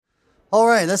All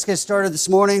right, let's get started this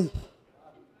morning.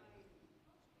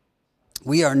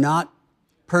 We are not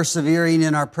persevering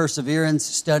in our perseverance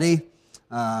study.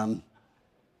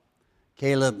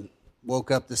 Caleb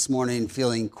woke up this morning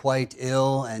feeling quite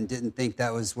ill and didn't think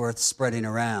that was worth spreading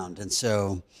around. And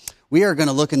so we are going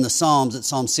to look in the Psalms at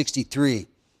Psalm 63.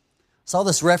 Saw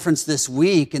this reference this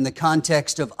week in the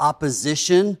context of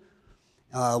opposition.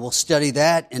 We'll study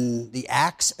that in the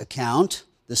Acts account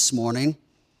this morning.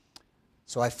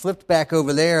 So I flipped back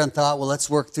over there and thought, well, let's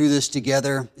work through this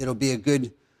together. It'll be a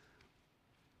good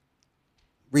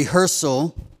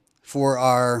rehearsal for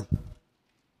our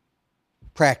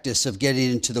practice of getting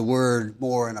into the Word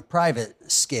more on a private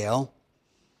scale.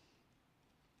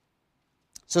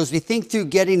 So as we think through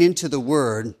getting into the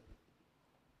Word,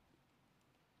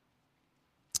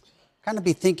 kind of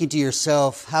be thinking to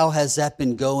yourself, how has that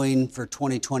been going for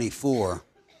 2024?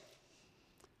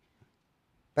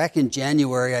 Back in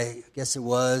January, I guess it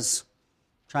was,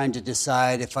 trying to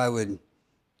decide if I would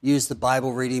use the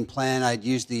Bible reading plan I'd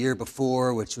used the year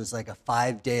before, which was like a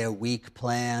 5-day-a-week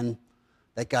plan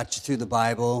that got you through the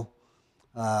Bible.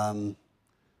 I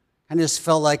just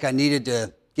felt like I needed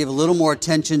to give a little more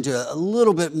attention to a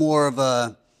little bit more of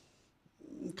a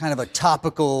kind of a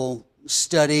topical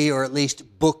study, or at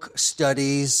least book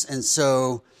studies. And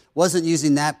so wasn't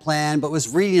using that plan, but was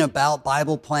reading about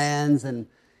Bible plans and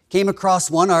came across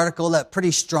one article that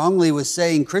pretty strongly was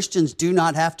saying Christians do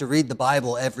not have to read the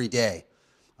Bible every day.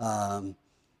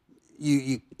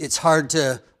 It's hard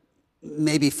to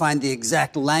maybe find the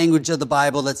exact language of the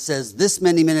Bible that says this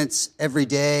many minutes every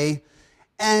day.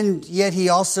 And yet he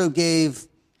also gave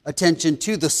attention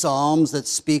to the Psalms that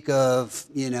speak of,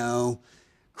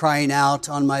 crying out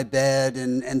on my bed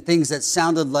and things that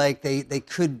sounded like they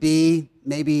could be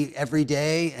maybe every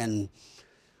day. And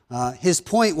his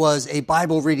point was a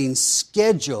Bible reading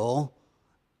schedule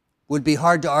would be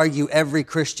hard to argue every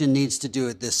Christian needs to do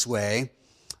it this way.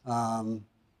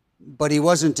 But he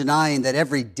wasn't denying that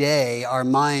every day our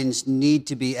minds need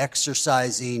to be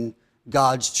exercising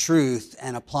God's truth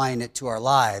and applying it to our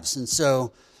lives. And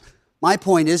so my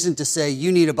point isn't to say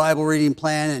you need a Bible reading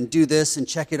plan and do this and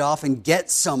check it off and get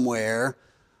somewhere.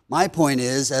 My point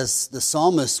is, as the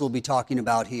psalmist will be talking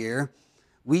about here,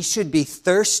 we should be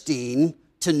thirsting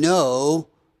to know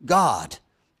God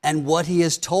and what he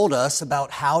has told us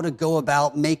about how to go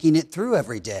about making it through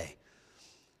every day.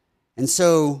 And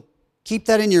so keep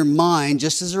that in your mind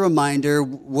just as a reminder,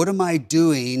 what am I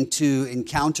doing to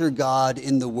encounter God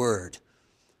in the Word?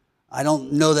 I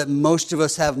don't know that most of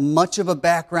us have much of a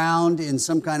background in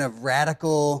some kind of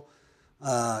radical,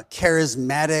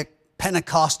 charismatic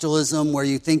Pentecostalism where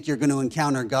you think you're going to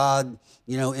encounter God,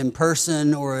 in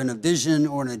person or in a vision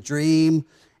or in a dream.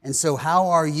 And so how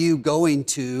are you going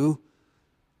to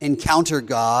encounter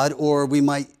God, or we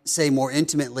might say more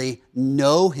intimately,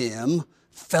 know him,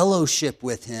 fellowship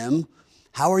with him?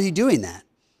 How are you doing that?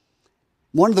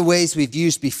 One of the ways we've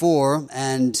used before,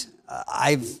 and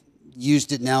I've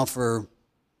used it now for,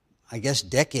 I guess,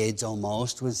 decades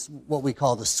almost, was what we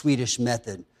call the Swedish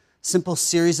method. Simple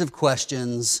series of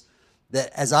questions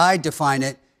that, as I define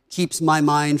it, keeps my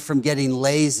mind from getting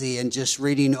lazy and just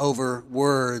reading over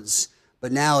words.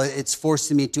 But now it's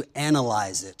forcing me to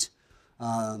analyze it.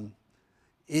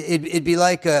 It'd be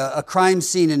like a crime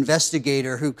scene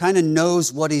investigator who kind of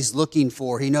knows what he's looking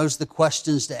for. He knows the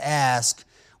questions to ask,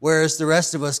 whereas the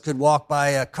rest of us could walk by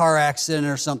a car accident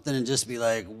or something and just be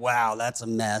like, wow, that's a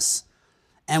mess.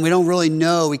 And we don't really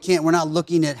know. We're not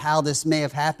looking at how this may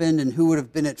have happened and who would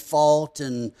have been at fault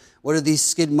and what do these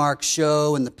skid marks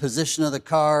show and the position of the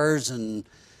cars, and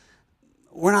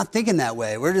we're not thinking that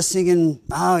way. We're just thinking,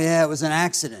 oh, yeah, it was an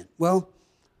accident. Well,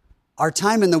 our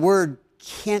time in the Word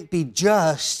can't be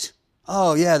just,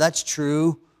 oh, yeah, that's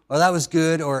true, or that was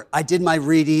good, or I did my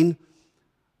reading.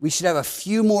 We should have a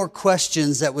few more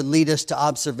questions that would lead us to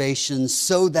observations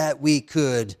so that we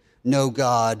could know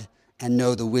God and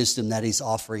know the wisdom that he's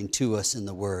offering to us in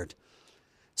the Word.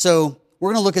 So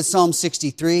we're going to look at Psalm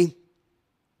 63.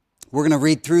 We're going to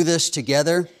read through this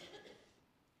together.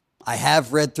 I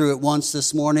have read through it once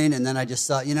this morning, and then I just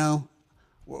thought,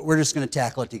 we're just going to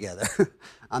tackle it together.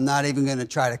 I'm not even going to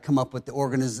try to come up with the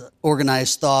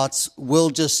organized thoughts.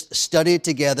 We'll just study it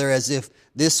together as if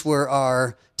this were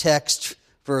our text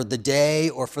for the day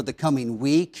or for the coming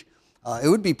week. It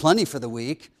would be plenty for the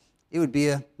week. It would be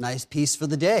a nice piece for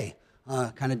the day,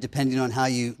 kind of depending on how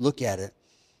you look at it.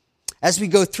 As we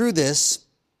go through this,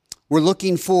 we're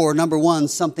looking for, number one,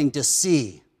 something to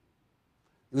see.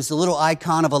 It was a little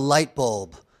icon of a light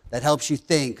bulb that helps you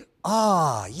think,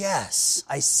 yes,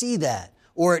 I see that.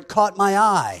 Or it caught my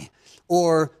eye.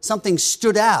 Or something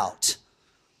stood out.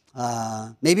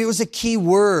 Maybe it was a key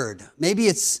word. Maybe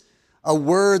it's a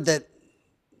word that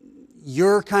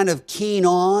you're kind of keen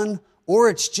on, or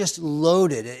it's just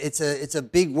loaded. It's a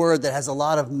big word that has a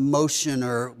lot of motion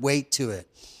or weight to it.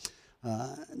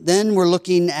 Then we're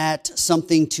looking at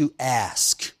something to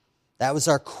ask. That was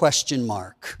our question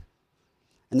mark.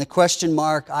 And the question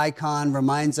mark icon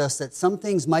reminds us that some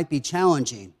things might be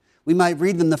challenging. We might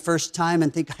read them the first time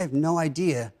and think, I have no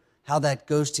idea how that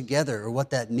goes together or what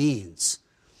that means.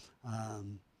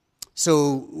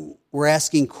 So we're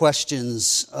asking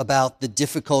questions about the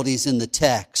difficulties in the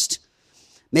text.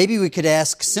 Maybe we could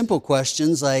ask simple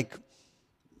questions like,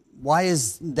 why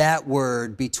is that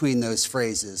word between those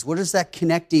phrases? What is that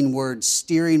connecting word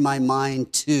steering my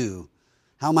mind to?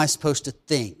 How am I supposed to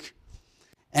think?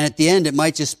 And at the end, it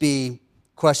might just be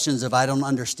questions of, I don't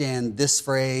understand this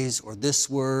phrase or this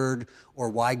word or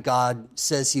why God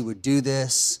says he would do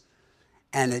this.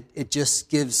 And it just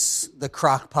gives the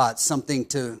crock pot something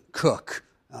to cook.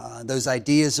 Those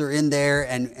ideas are in there,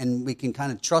 and we can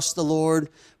kind of trust the Lord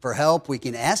for help. We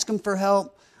can ask him for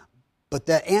help, but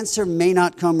the answer may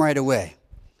not come right away.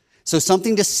 So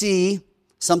something to see,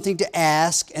 something to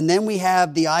ask, and then we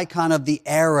have the icon of the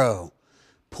arrow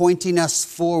pointing us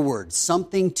forward,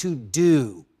 something to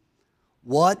do.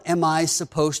 What am I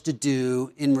supposed to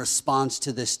do in response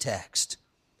to this text?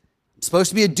 I'm supposed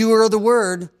to be a doer of the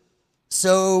word.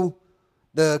 So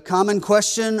the common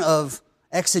question of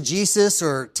exegesis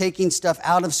or taking stuff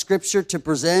out of Scripture to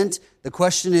present, the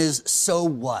question is, so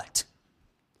what?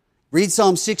 Read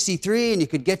Psalm 63 and you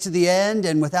could get to the end,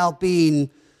 and without being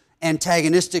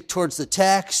antagonistic towards the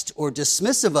text or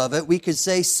dismissive of it, we could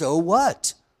say, so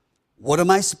what? What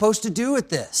am I supposed to do with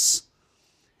this?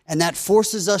 And that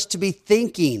forces us to be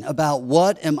thinking about,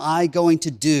 what am I going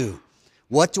to do?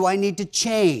 What do I need to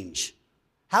change?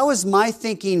 How is my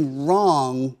thinking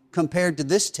wrong compared to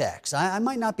this text? I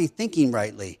might not be thinking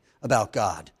rightly about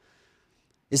God.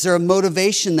 Is there a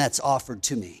motivation that's offered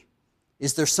to me?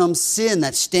 Is there some sin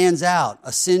that stands out,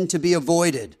 a sin to be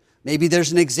avoided? Maybe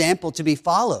there's an example to be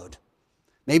followed.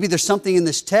 Maybe there's something in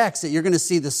this text that you're going to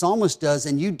see the psalmist does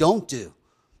and you don't do.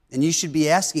 And you should be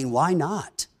asking, why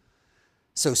not?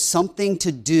 So something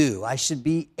to do. I should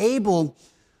be able,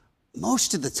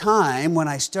 most of the time when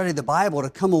I study the Bible, to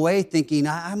come away thinking,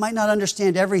 I might not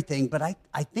understand everything, but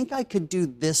I think I could do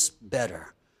this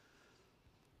better.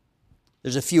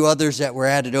 There's a few others that were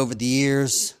added over the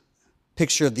years.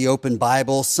 Picture of the open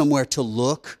Bible, somewhere to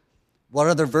look. What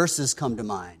other verses come to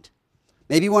mind?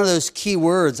 Maybe one of those key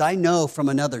words I know from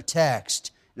another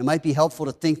text. And it might be helpful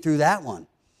to think through that one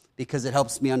because it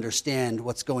helps me understand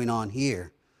what's going on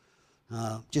here.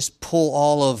 Just pull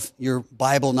all of your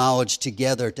Bible knowledge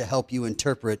together to help you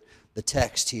interpret the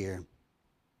text here.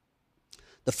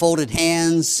 The folded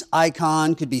hands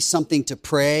icon could be something to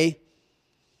pray.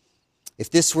 If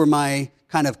this were my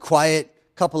kind of quiet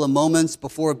couple of moments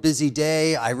before a busy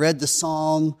day, I read the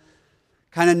psalm,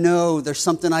 kind of know there's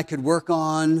something I could work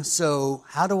on. So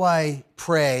how do I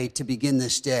pray to begin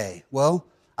this day? Well,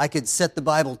 I could set the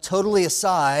Bible totally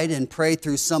aside and pray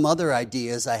through some other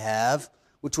ideas I have,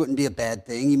 which wouldn't be a bad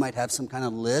thing. You might have some kind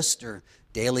of list or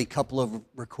daily couple of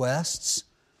requests.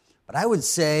 But I would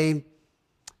say,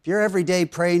 if you're every day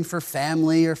praying for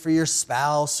family or for your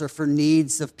spouse or for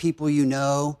needs of people you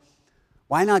know,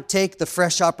 why not take the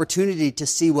fresh opportunity to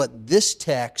see what this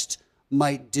text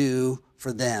might do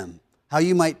for them? How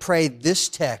you might pray this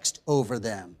text over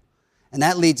them. And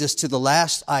that leads us to the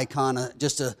last icon,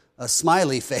 just a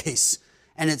smiley face.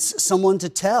 And it's someone to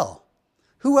tell.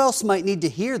 Who else might need to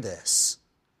hear this?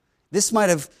 This might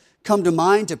have come to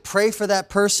mind to pray for that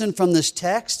person from this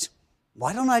text.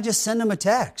 Why don't I just send them a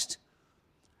text?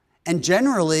 And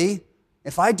generally,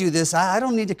 if I do this, I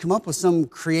don't need to come up with some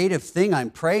creative thing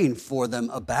I'm praying for them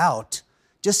about.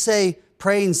 Just say,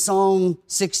 praying Psalm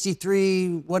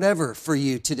 63, whatever, for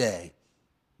you today.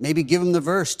 Maybe give them the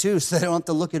verse too, so they don't have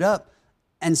to look it up.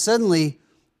 And suddenly,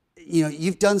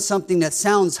 you've done something that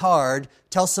sounds hard.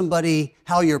 Tell somebody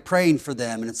how you're praying for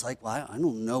them. And it's like, well, I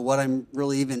don't know what I'm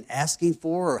really even asking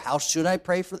for, or how should I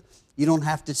pray for them? You don't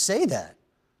have to say that.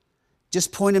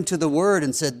 Just point them to the word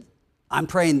and said, I'm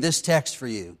praying this text for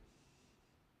you.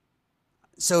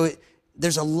 So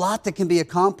there's a lot that can be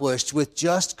accomplished with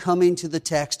just coming to the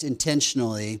text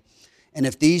intentionally. And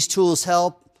if these tools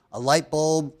help, a light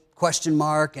bulb, question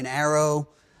mark, an arrow,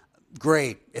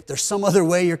 great. If there's some other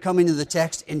way you're coming to the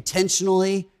text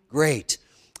intentionally, great.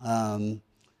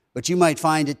 But you might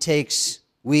find it takes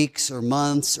weeks or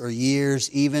months or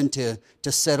years even to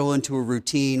settle into a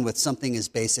routine with something as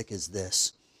basic as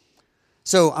this.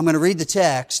 So I'm going to read the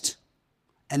text,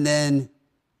 and then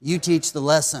you teach the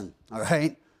lesson, all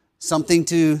right? Something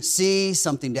to see,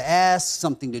 something to ask,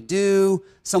 something to do,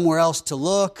 somewhere else to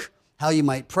look, how you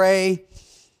might pray,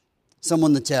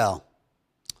 someone to tell.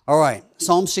 All right,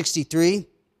 Psalm 63.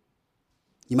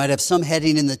 You might have some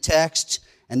heading in the text,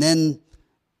 and then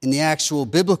in the actual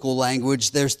biblical language,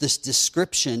 there's this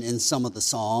description in some of the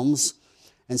Psalms.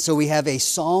 And so we have a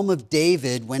Psalm of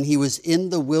David when he was in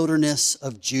the wilderness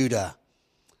of Judah.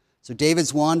 So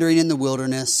David's wandering in the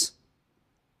wilderness,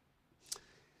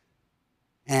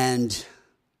 and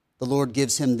the Lord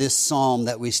gives him this psalm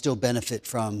that we still benefit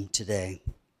from today.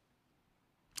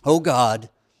 O God,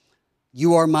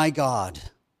 you are my God.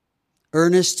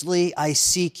 Earnestly I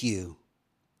seek you.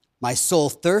 My soul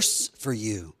thirsts for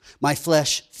you. My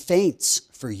flesh faints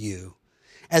for you,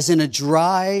 as in a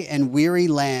dry and weary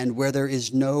land where there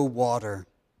is no water.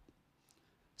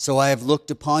 So I have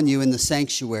looked upon you in the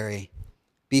sanctuary,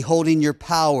 beholding your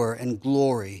power and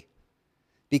glory.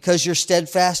 Because your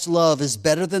steadfast love is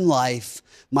better than life,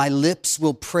 my lips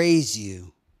will praise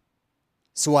you.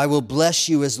 So I will bless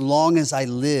you as long as I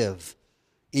live.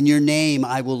 In your name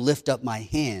I will lift up my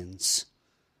hands.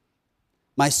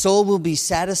 My soul will be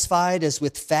satisfied as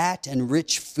with fat and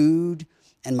rich food,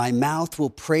 and my mouth will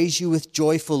praise you with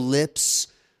joyful lips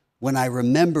when I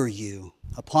remember you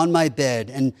upon my bed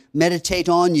and meditate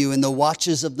on you in the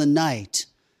watches of the night.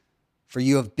 For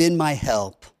you have been my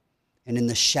help, and in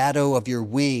the shadow of your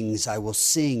wings I will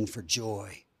sing for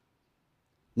joy.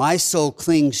 My soul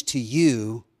clings to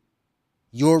you,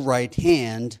 your right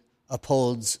hand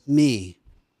upholds me.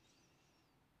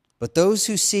 But those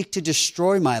who seek to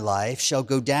destroy my life shall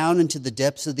go down into the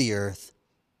depths of the earth.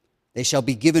 They shall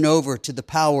be given over to the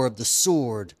power of the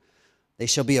sword. They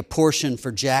shall be a portion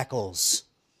for jackals.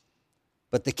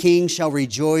 But the king shall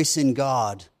rejoice in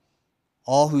God.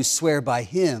 All who swear by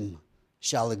him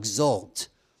shall exult,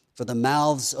 for the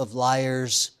mouths of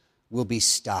liars will be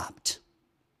stopped.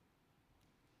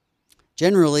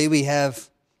 Generally, we have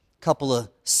a couple of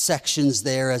sections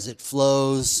there as it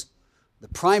flows. The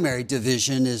primary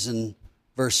division is in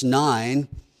verse 9.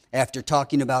 After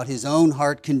talking about his own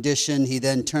heart condition, he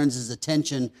then turns his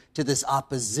attention to this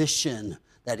opposition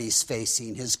that he's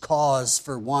facing, his cause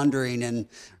for wandering and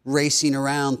racing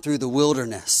around through the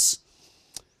wilderness.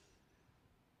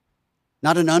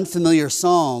 Not an unfamiliar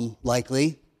psalm,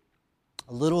 likely.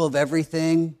 A little of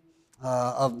everything,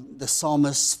 of the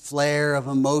psalmist's flare of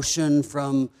emotion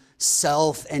from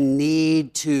self and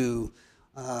need to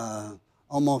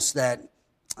almost that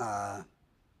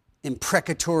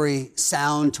imprecatory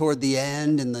sound toward the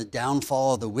end and the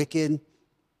downfall of the wicked.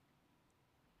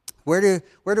 Where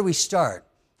do we start?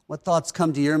 What thoughts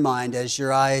come to your mind as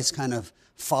your eyes kind of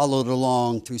followed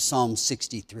along through Psalm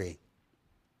 63?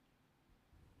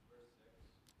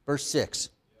 Verse 6.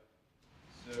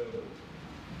 So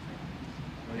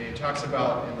when he talks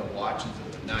about in the watches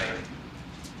of the night,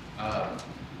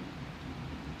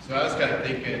 so I was kind of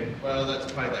thinking, well,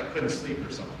 that's probably like couldn't sleep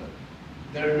or something.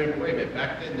 Then I remember, wait a minute,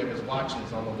 back then there was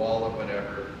watches on the wall or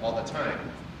whatever all the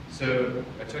time. So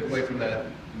I took away from that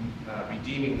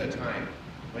redeeming the time.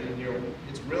 When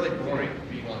it's really boring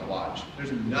being on watch.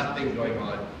 There's nothing going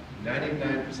on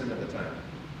 99% of the time.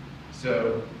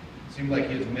 So it seemed like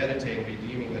he was meditating,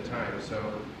 redeeming the time.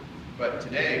 So, but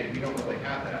today we don't really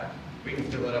have that. We can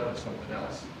fill it up with something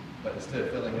else. But instead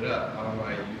of filling it up, how am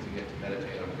I using it to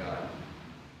meditate on God?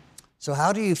 So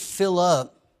how do you fill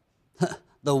up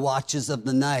the watches of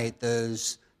the night,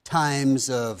 those times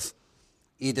of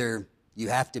either you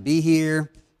have to be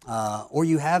here or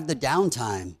you have the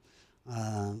downtime?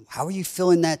 How are you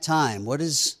filling that time? What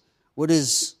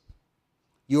is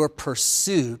your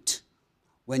pursuit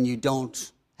when you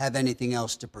don't have anything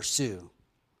else to pursue?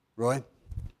 Roy?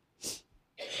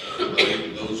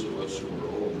 Those of us who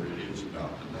are older, it is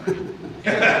about the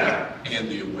night. And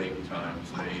the awake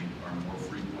times, they are more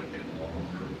frequent and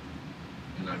longer.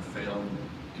 And I've found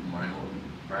in my own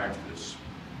practice,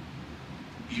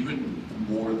 even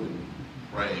more than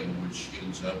praying, which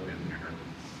ends up in there,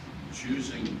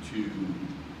 choosing to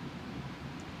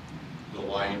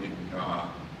delight in God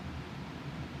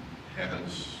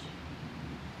has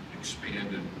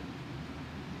expanded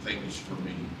things for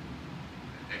me.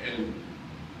 And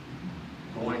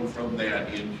going from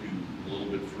that into a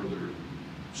little bit further,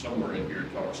 somewhere in here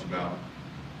it talks about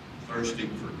thirsting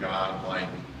for God like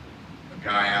a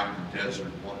guy out in the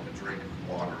desert wanting a drink of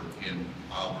water. And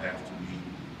I'll have to be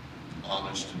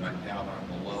honest, and I doubt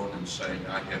I'm alone in saying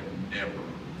I have never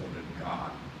wanted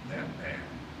God that bad.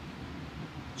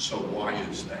 So why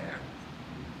is that?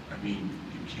 I mean,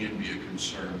 it can be a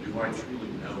concern. Do I truly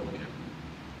know him?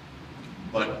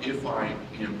 But if I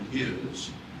am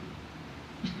his,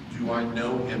 do I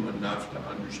know him enough to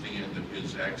understand that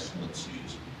his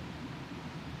excellencies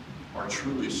are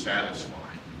truly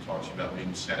satisfying. It talks about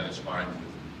being satisfied with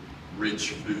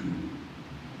rich food.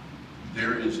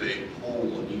 There is a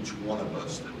hole in each one of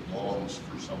us that longs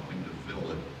for something to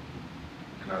fill it.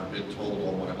 And I've been told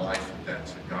all my life that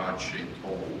that's a God-shaped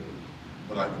hole,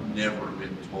 but I've never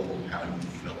been told how you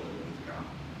fill it with God.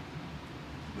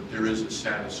 But there is a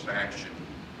satisfaction,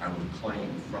 I would claim,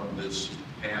 from this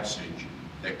passage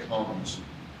that comes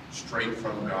straight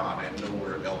from God and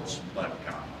nowhere else but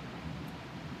God.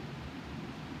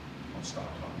 I'll stop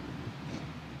talking.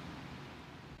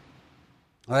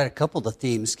 All right, a couple of the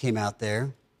themes came out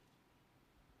there.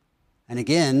 And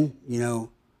again,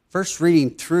 first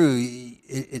reading through,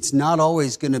 it's not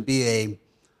always going to be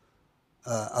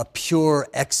a pure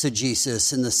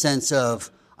exegesis in the sense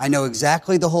of, I know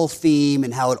exactly the whole theme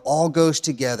and how it all goes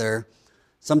together.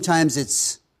 Sometimes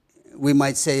it's, we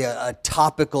might say, a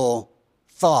topical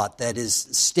thought that is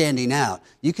standing out.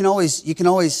 You can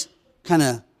always kind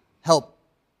of help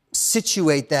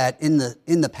situate that in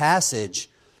the passage,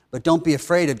 but don't be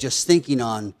afraid of just thinking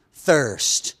on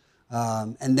thirst.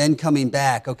 And then coming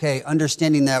back, okay,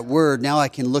 understanding that word, now I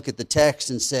can look at the text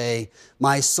and say,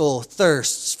 my soul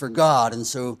thirsts for God. And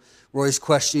so Roy's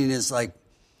questioning is like,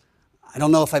 I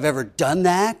don't know if I've ever done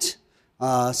that.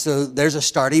 So there's a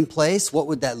starting place. What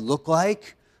would that look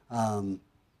like?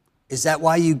 Is that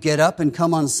why you get up and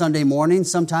come on Sunday morning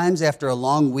sometimes after a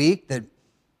long week that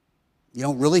you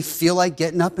don't really feel like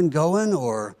getting up and going?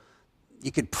 Or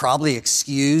you could probably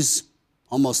excuse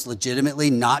almost legitimately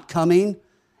not coming,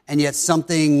 and yet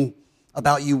something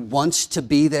about you wants to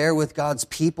be there with God's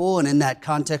people and in that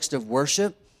context of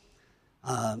worship.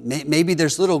 Maybe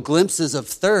there's little glimpses of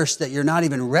thirst that you're not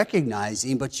even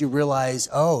recognizing, but you realize,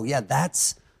 oh, yeah,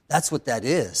 that's what that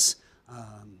is.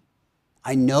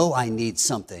 I know I need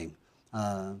something.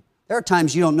 There are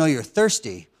times you don't know you're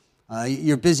thirsty.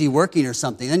 You're busy working or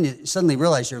something, then you suddenly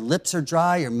realize your lips are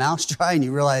dry, your mouth's dry, and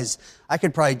you realize I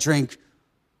could probably drink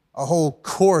a whole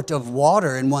quart of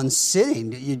water in one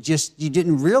sitting. You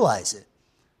didn't realize it.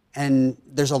 And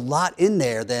there's a lot in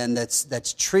there then that's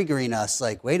triggering us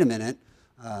like, wait a minute,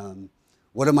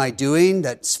 what am I doing?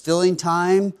 That's filling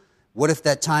time. What if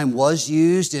that time was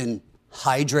used in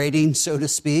hydrating, so to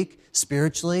speak,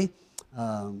 spiritually?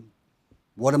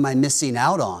 What am I missing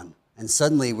out on? And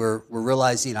suddenly we're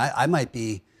realizing I might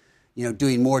be,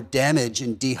 doing more damage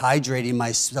and dehydrating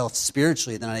myself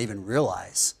spiritually than I even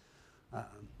realize.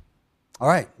 All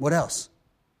right, what else?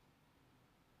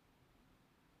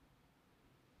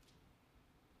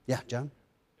 Yeah, John?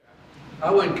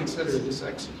 I wouldn't consider this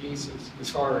exegesis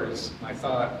as far as my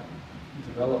thought,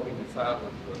 developing the thought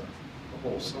of the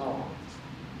whole psalm.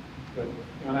 But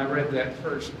when I read that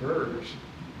first verse,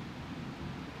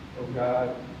 oh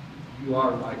God, you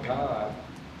are my God,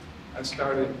 I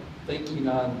started thinking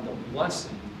on the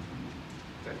blessing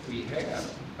that we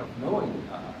have of knowing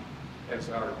God as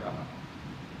our God.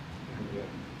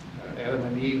 And Adam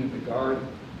and Eve in the garden,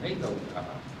 they know God.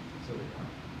 So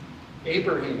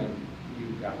Abraham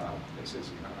knew God as his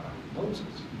God. Moses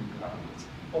knew God. It's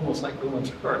almost like going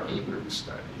through our Hebrew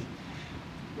study.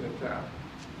 But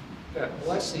that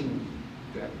blessing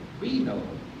that we know,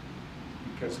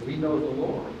 because we know the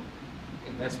Lord,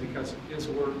 and that's because of his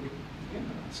work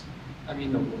in us. I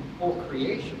mean, the whole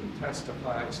creation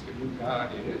testifies to who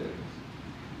God is.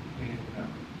 And,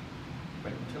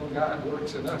 but until God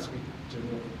works in us, we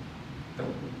generally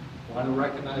don't want to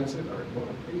recognize it or don't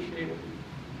appreciate it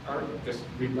or just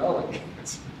rebel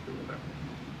against it.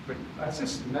 But I was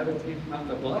just meditating on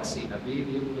the blessing of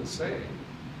being able to say,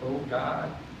 oh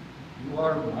God, you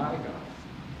are my God.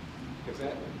 Because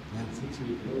that he's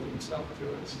revealed himself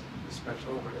to us in a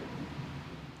special way.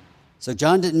 So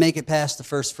John didn't make it past the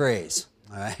first phrase,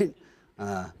 all right?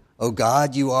 Oh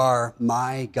God, you are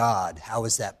my God. How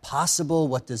is that possible?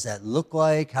 What does that look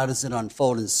like? How does it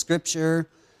unfold in Scripture?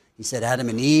 He said Adam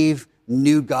and Eve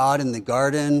knew God in the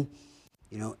garden.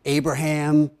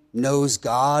 Abraham knows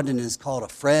God and is called a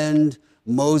friend.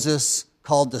 Moses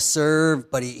called to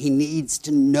serve, but he needs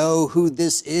to know who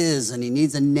this is, and he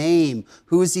needs a name.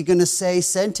 Who is he going to say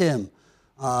sent him?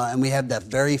 And we have that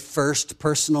very first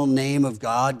personal name of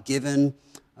God given.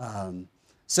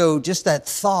 So just that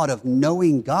thought of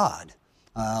knowing God.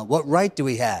 What right do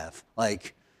we have?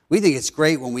 Like, we think it's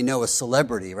great when we know a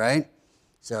celebrity, right?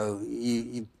 So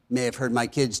you may have heard my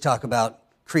kids talk about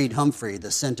Creed Humphrey, the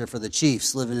center for the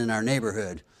Chiefs, living in our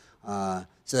neighborhood.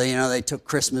 So, they took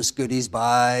Christmas goodies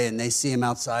by, and they see him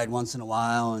outside once in a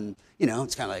while, and,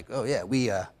 it's kind of like, oh, yeah,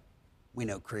 we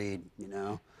know Creed,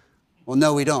 Well,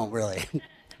 no, we don't, really.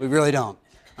 We really don't.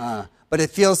 But it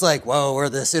feels like, whoa, we're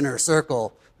this inner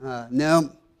circle.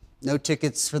 No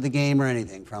tickets for the game or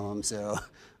anything from them. So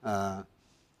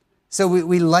So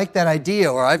we like that idea,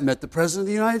 or I've met the President of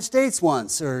the United States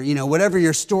once, or, whatever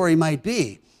your story might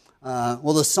be.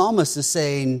 Well, the psalmist is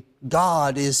saying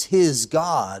God is his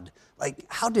God. Like,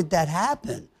 how did that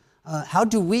happen? How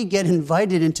do we get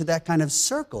invited into that kind of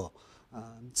circle?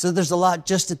 So there's a lot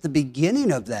just at the beginning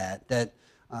of that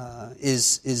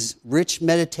is rich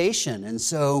meditation. And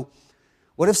so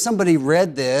what if somebody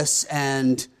read this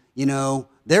and,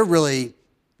 they're really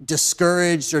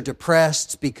discouraged or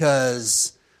depressed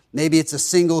because maybe it's a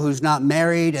single who's not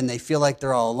married and they feel like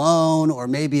they're all alone, or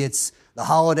maybe it's the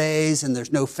holidays and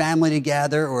there's no family to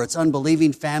gather, or it's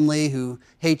unbelieving family who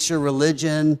hates your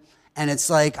religion. And it's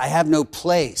like, I have no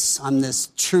place. I'm this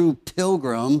true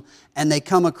pilgrim. And they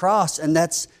come across, and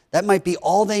that might be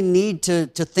all they need to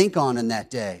think on in that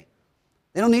day.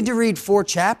 They don't need to read 4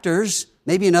 chapters.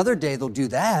 Maybe another day they'll do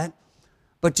that.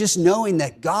 But just knowing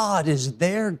that God is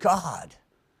their God.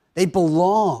 They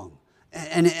belong.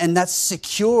 And that's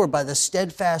secure by the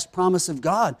steadfast promise of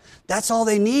God. That's all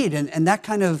they need. And that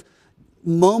kind of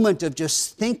moment of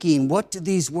just thinking, what do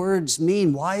these words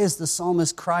mean? Why is the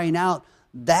psalmist crying out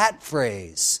that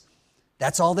phrase?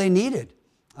 That's all they needed.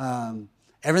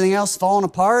 Everything else falling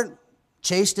apart,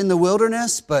 chased in the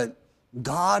wilderness, but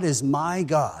God is my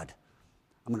God.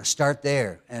 I'm going to start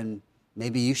there, and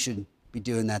maybe you should be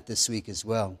doing that this week as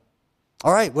well.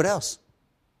 All right, what else?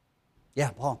 Yeah,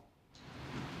 Paul.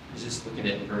 I was just looking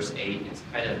at verse 8. It's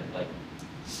kind of like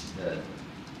the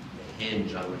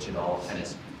hinge on which it all kind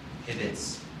of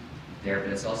pivots there, but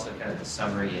it's also kind of the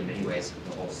summary in many ways of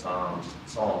the whole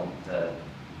psalm.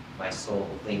 My soul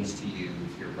clings to you,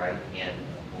 your right hand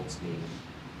holds me.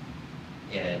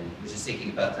 And I was just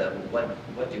thinking about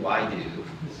what do I do?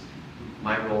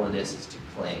 My role in this is to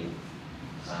cling,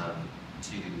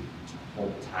 to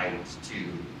hold tight to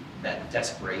that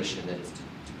desperation that it's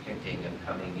depicting of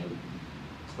coming and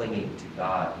clinging to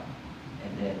God.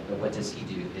 And then, but what does he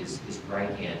do? His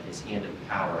right hand, his hand of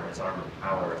power, his arm of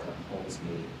power upholds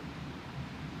me.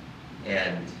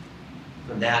 And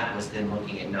from that was then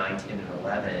looking at 9, 10, and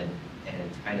 11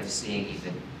 and kind of seeing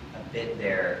even a bit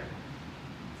there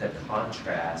the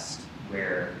contrast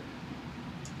where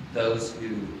those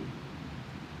who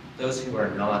are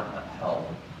not upheld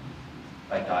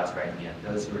by God's right hand,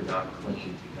 those who are not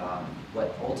clinging to God,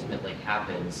 what ultimately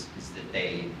happens is that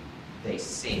they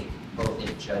sink both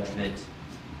in judgment,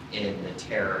 in the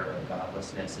terror of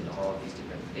godlessness, and all of these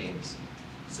different things.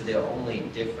 So the only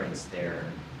difference there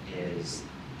is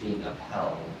being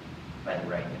upheld by the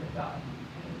right hand of God.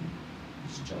 And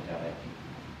just jumped out at me.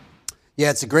 Yeah,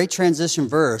 it's a great transition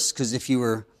verse, because if you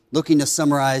were looking to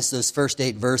summarize those first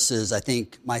 8 verses, I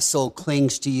think my soul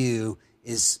clings to you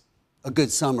is a good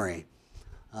summary.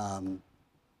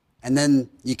 And then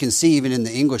you can see even in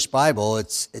the English Bible,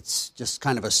 it's just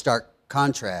kind of a stark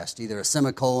contrast, either a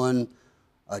semicolon,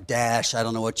 a dash, I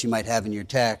don't know what you might have in your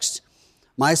text.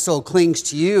 My soul clings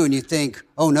to you, and you think,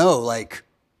 oh no, like,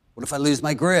 what if I lose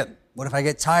my grip? What if I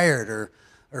get tired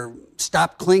or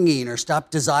stop clinging or stop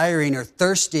desiring or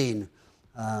thirsting?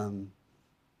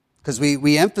 Because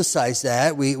we emphasize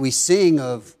that. We sing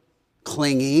of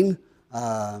clinging.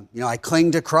 I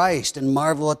cling to Christ and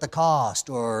marvel at the cost.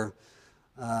 Or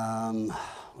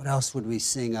what else would we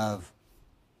sing of?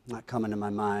 Not coming to my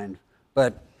mind.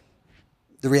 But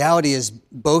the reality is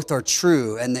both are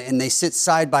true, and they sit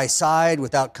side by side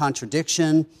without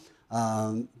contradiction,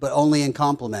 but only in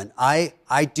complement. I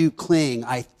do cling,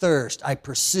 I thirst, I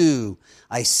pursue,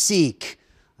 I seek.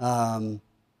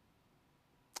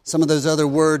 Some of those other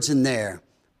words in there.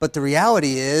 But the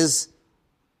reality is,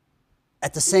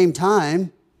 at the same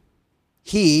time,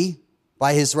 he,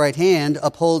 by his right hand,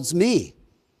 upholds me.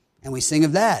 And we sing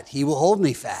of that. He will hold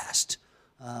me fast.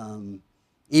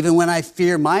 Even when I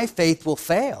fear my faith will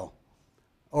fail,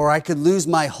 or I could lose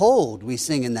my hold, we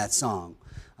sing in that song.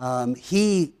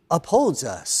 He upholds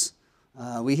us.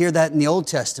 We hear that in the Old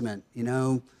Testament.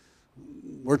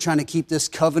 We're trying to keep this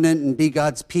covenant and be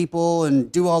God's people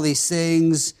and do all these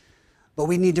things, but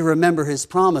we need to remember his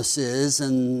promises.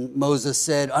 And Moses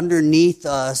said, underneath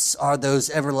us are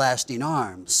those everlasting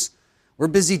arms. We're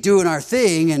busy doing our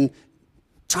thing and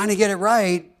trying to get it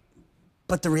right,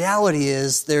 but the reality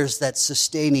is there's that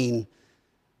sustaining,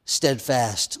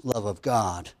 steadfast love of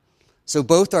God. So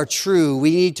both are true.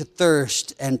 We need to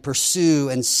thirst and pursue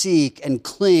and seek and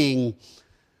cling,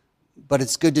 but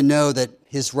it's good to know that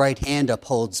his right hand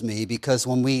upholds me, because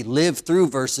when we live through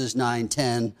verses 9,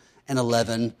 10, and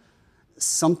 11,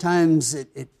 sometimes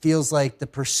it feels like the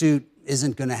pursuit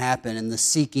isn't going to happen and the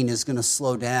seeking is going to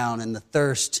slow down and the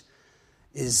thirst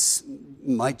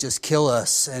might just kill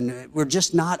us, and we're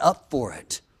just not up for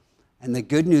it. And the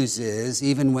good news is,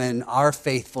 even when our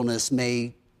faithfulness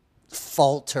may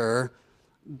falter.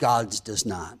 God's does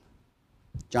not.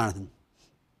 Jonathan.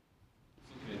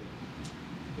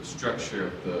 The structure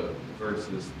of the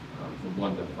verses from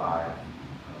 1 to 5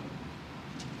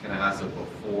 kind of has a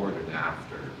before and an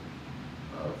after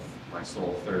of my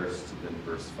soul thirsts, and then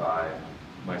verse 5,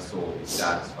 my soul will be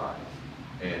satisfied.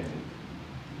 And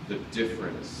the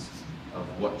difference of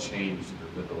what changed in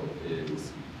the middle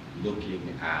is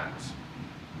looking at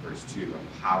verse 2,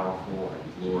 a powerful and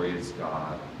glorious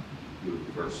God who,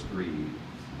 verse 3,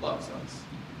 loves us.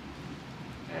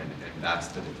 And that's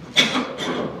the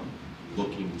difference.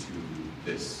 Looking to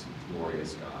this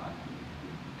glorious God.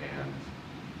 And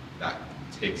that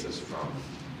takes us from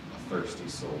a thirsty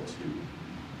soul to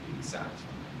being satisfied.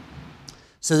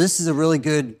 So this is a really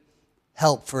good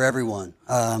help for everyone.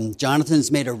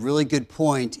 Jonathan's made a really good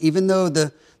point. Even though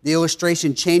the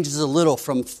illustration changes a little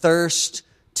from thirst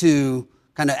to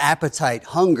kind of appetite,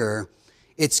 hunger,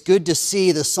 it's good to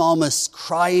see the psalmist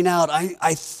crying out,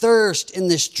 I thirst in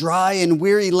this dry and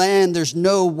weary land. There's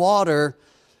no water.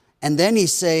 And then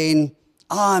he's saying,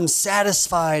 I'm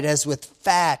satisfied as with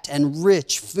fat and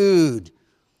rich food.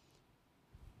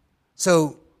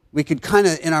 So we could kind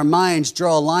of, in our minds,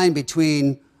 draw a line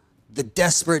between the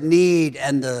desperate need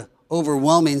and the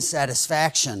overwhelming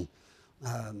satisfaction.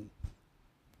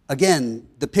 Again,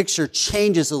 the picture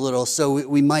changes a little, so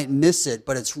we might miss it,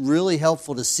 but it's really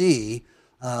helpful to see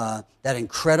that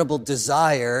incredible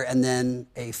desire and then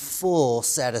a full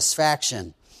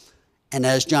satisfaction. And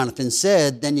as Jonathan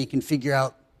said, then you can figure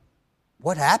out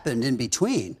what happened in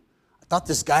between. I thought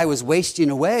this guy was wasting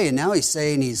away, and now he's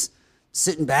saying he's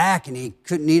sitting back and he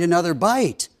couldn't eat another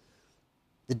bite.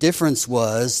 The difference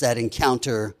was that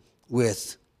encounter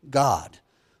with God.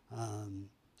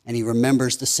 And he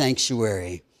remembers the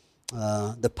sanctuary,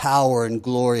 the power and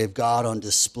glory of God on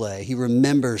display. He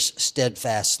remembers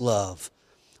steadfast love,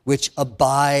 which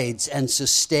abides and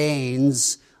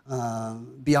sustains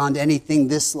beyond anything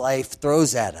this life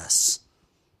throws at us.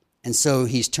 And so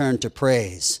he's turned to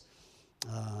praise,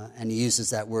 and he uses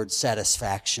that word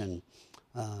satisfaction.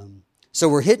 So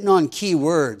we're hitting on key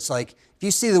words. Like if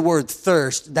you see the word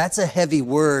thirst, that's a heavy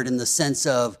word in the sense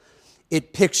of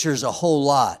it pictures a whole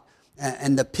lot.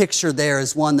 And the picture there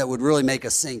is one that would really make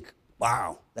us think,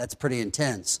 wow, that's pretty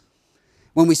intense.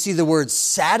 When we see the word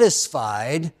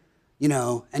satisfied,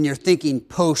 and you're thinking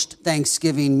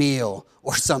post-Thanksgiving meal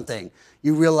or something,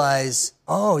 you realize,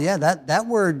 oh yeah, that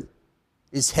word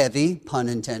is heavy, pun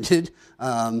intended.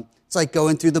 It's like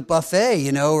going through the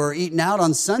buffet, or eating out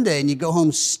on Sunday and you go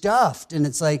home stuffed. And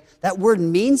it's like that word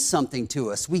means something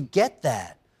to us. We get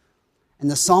that.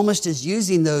 And the psalmist is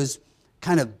using those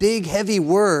kind of big, heavy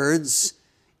words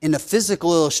in a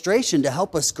physical illustration to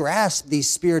help us grasp these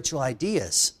spiritual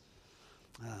ideas.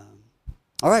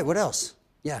 All right, what else?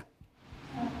 Yeah.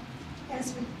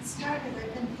 As we started,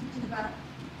 I've been thinking about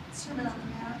Sermon on the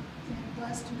Mount and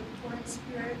blessed are the poor in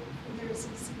spirit, for there is a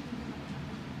kingdom of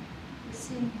heaven. We're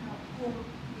seeing how poor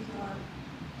we are,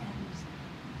 and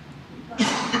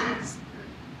blessed is the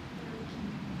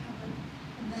kingdom of heaven.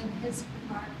 And then his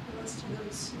remark, blessed are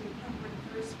those who hunger and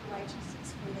thirst for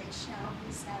righteousness, for they shall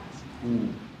be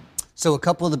satisfied. So a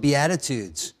couple of the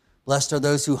Beatitudes. Blessed are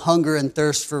those who hunger and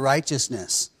thirst for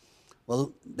righteousness.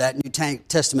 Well, that New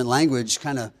Testament language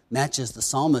kind of matches the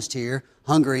psalmist here,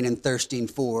 hungering and thirsting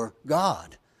for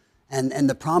God. And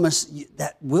the promise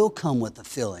that will come with the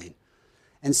filling.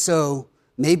 And so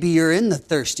maybe you're in the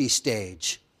thirsty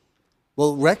stage.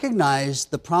 Well, recognize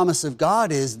the promise of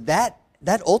God is that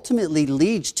ultimately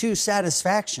leads to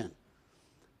satisfaction.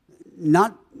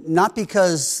 Not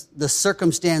because the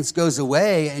circumstance goes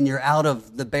away and you're out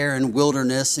of the barren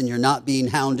wilderness and you're not being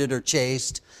hounded or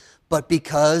chased, but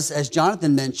because, as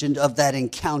Jonathan mentioned, of that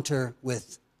encounter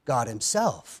with God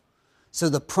himself. So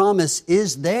the promise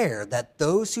is there that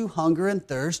those who hunger and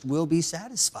thirst will be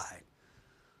satisfied.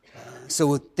 So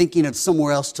with thinking of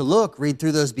somewhere else to look, read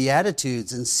through those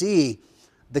Beatitudes and see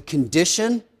the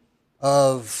condition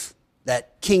of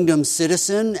that kingdom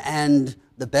citizen and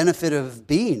the benefit of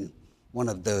being one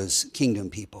of those kingdom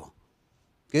people.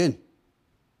 Good.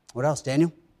 What else,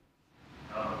 Daniel?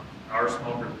 Our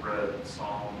small group read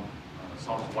Psalms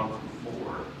 1 through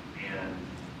 4, and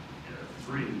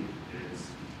 3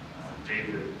 is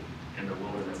David in the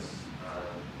wilderness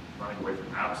running away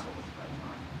from Absalom at that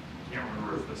time. I can't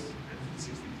remember if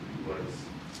 63 was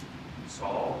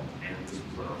Saul, and this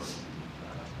was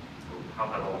how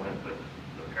that all went, but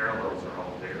the parallels are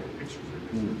all there. The pictures are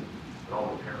different, but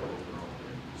all the parallels are all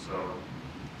there. So,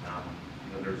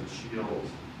 there's a shield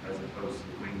as opposed to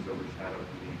the wings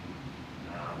overshadowing me.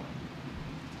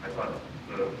 I thought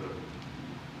the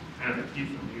kind of the key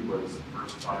for me was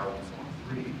verse 5 and Psalm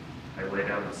 3. I lay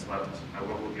down and slept. I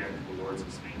woke again to the Lord's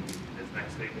esteem me. His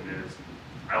next statement is,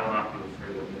 I will not be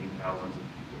afraid of many thousands of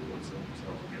people who would set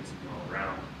themselves against me all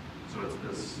around. So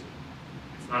it's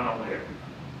not only a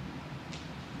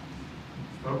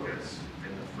focus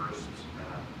in the first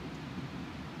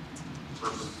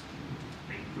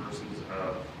 8 verses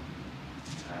of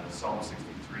Psalm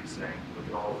 63 saying, look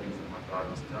at all the things that my God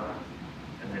has done.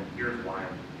 And then here's why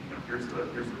here's the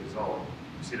result.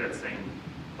 You see that same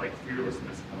like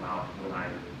fearlessness come out when I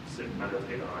sit and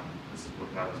meditate on this is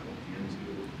what God has put me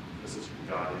into, this is who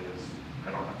God is.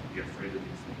 I don't have to be afraid of these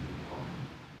things anymore.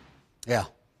 Yeah.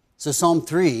 So Psalm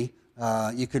 3,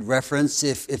 you could reference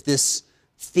if this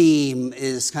theme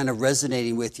is kind of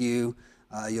resonating with you,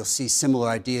 you'll see similar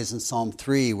ideas in Psalm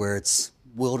 3 where it's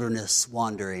wilderness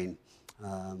wandering.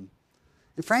 And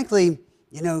frankly,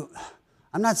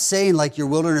 I'm not saying like your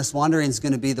wilderness wandering is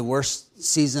going to be the worst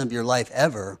season of your life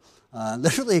ever.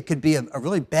 Literally, it could be a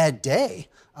really bad day.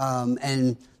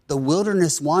 And the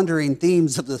wilderness wandering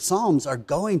themes of the Psalms are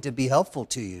going to be helpful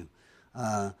to you.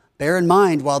 Bear in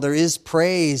mind, while there is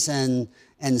praise and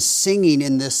singing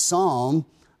in this psalm,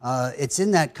 it's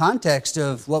in that context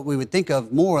of what we would think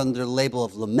of more under the label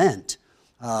of lament,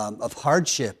 of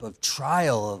hardship, of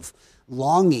trial, of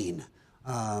longing.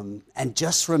 And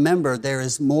just remember, there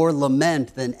is more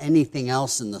lament than anything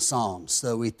else in the Psalms.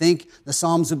 So we think the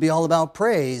Psalms would be all about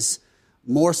praise.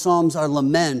 More Psalms are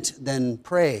lament than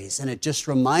praise. And it just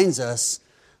reminds us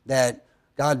that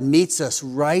God meets us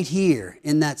right here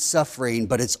in that suffering,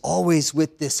 but it's always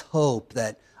with this hope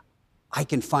that I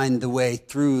can find the way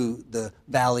through the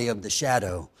valley of the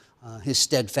shadow. His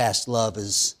steadfast love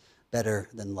is better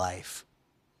than life.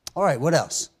 All right, what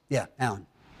else? Yeah, Alan.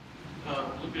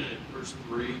 Looking at verse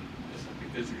 3,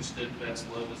 because your steadfast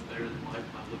love is better than life,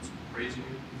 my lips will praise you.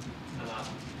 A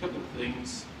couple of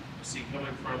things I see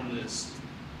coming from this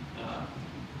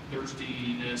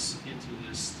thirstiness into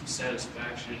this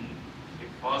satisfaction, it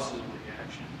causes a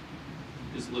reaction.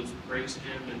 His lips praise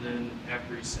him, and then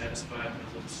after he's satisfied,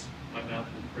 my mouth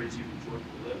will praise you with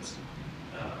joyful lips.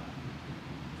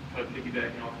 Kind of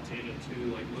piggybacking off of Tana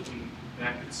too, like looking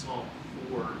back at Psalm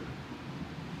 4,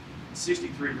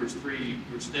 63 verse 3,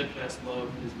 your steadfast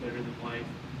love is better than life.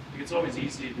 Like it's always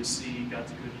easy to see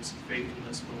God's goodness and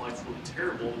faithfulness when life's really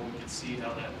terrible, and we can see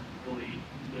how that really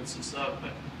lifts us up,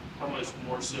 but how much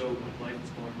more so when life is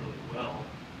going really well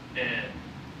and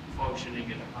functioning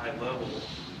at a high level.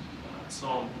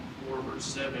 Psalm 4 verse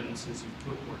 7 says, you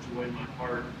put more joy in my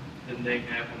heart than they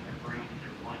have when they're bringing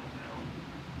their wine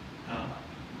down.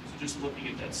 So just looking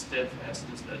at that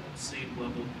steadfastness, that same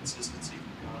level of consistency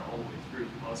from God all the way through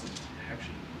causes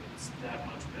reaction. It's that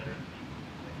much better than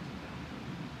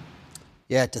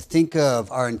Yeah, to think of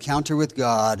our encounter with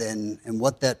God and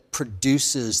what that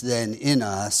produces then in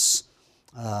us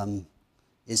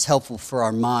is helpful for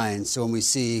our minds. So when we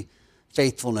see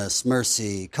faithfulness,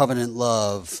 mercy, covenant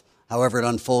love, however it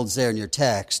unfolds there in your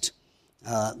text,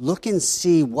 look and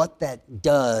see what that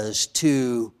does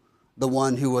to the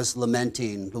one who was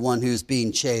lamenting, the one who's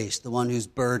being chased, the one who's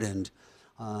burdened,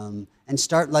 and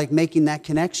start like making that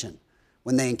connection.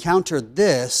 When they encounter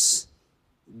this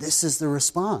is the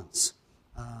response.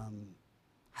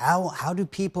 How do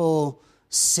people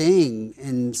sing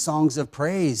in songs of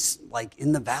praise like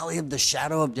in the valley of the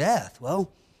shadow of death?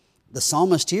 Well, the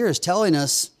psalmist here is telling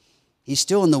us he's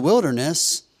still in the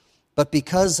wilderness, but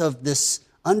because of this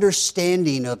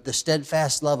understanding of the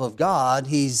steadfast love of God,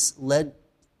 he's led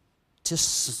to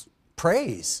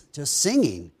praise, to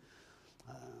singing.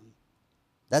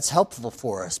 That's helpful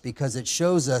for us because it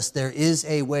shows us there is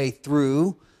a way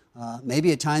through,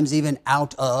 maybe at times even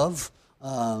out of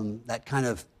that kind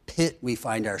of pit we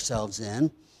find ourselves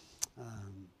in.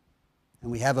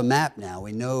 And we have a map now.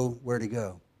 We know where to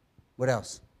go. What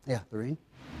else? Yeah, Lorene?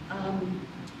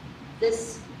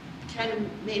 This kind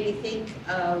of made me think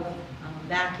of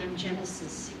back in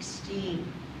Genesis 16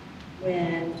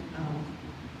 when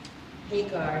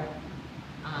Hagar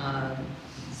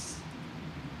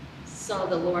saw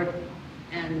the Lord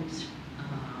and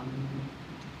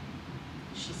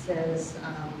she says,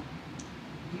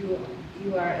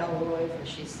 you are El Roy, for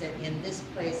she said, in this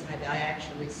place I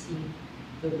actually see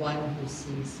the one who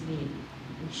sees me.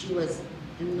 And she was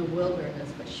in the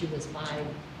wilderness, but she was by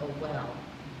a well.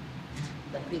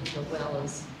 I think the well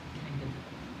is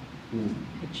kind of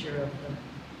a picture of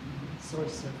the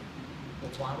source of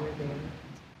the water there.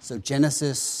 So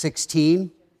Genesis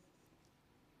 16,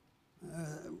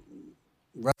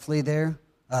 roughly there.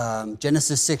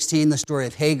 Genesis 16, the story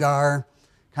of Hagar,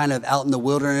 kind of out in the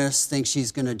wilderness, thinks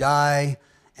she's going to die,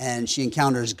 and she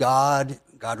encounters God.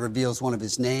 God reveals one of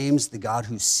his names, the God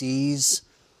who sees.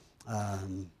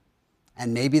 And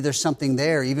And maybe there's something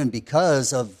there even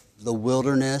because of the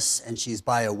wilderness, and she's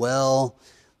by a well,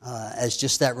 as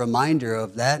just that reminder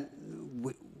of that.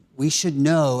 We should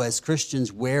know as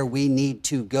Christians where we need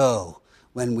to go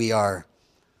when we are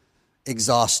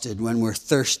exhausted, when we're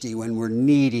thirsty, when we're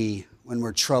needy, when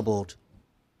we're troubled.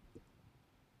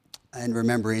 And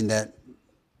remembering that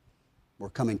we're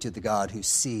coming to the God who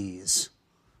sees,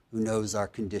 who knows our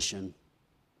condition.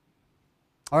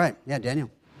 All right, yeah, Daniel.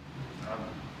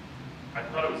 I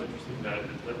thought it was interesting that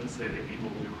it doesn't say the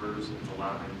evildoers in the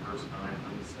Latin in verse 9. It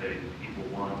doesn't say the evil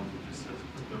ones. It just says,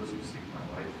 for those who seek my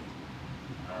life.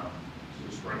 To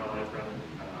destroy my life, rather.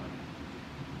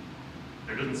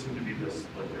 There doesn't seem to be this,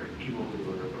 like they're an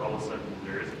evildoer, but all of a sudden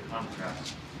there is a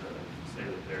contrast to say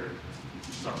that they're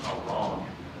somehow wrong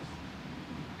in this.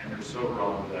 And they're so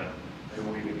wrong that they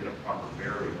won't even get a proper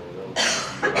burial. They'll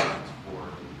be left for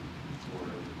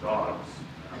dogs.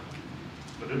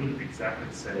 But it doesn't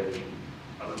exactly say,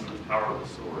 other than the power of the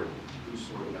sword, whose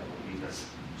sword that will be that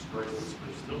destroys this. But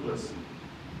there's still this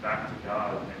back to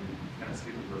God, and you kind of see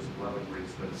the verse 11 where he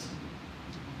says,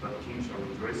 "But the king shall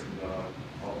rejoice in God,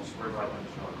 all who swear by him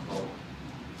shall exalt,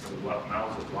 for the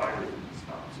mouths of liars will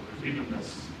stop." So there's even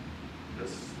this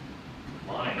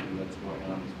line that's going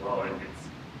on as well. It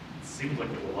seems like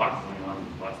there's a lot going on in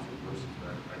the last two verses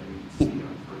that I didn't see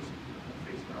on first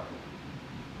face value.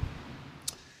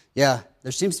 Yeah,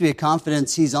 there seems to be a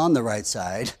confidence he's on the right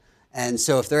side. And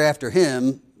so if they're after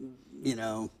him, they're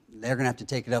going to have to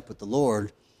take it up with the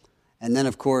Lord. And then,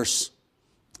 of course,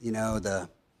 we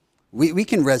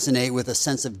can resonate with a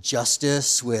sense of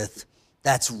justice, with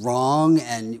that's wrong,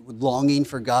 and longing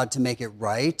for God to make it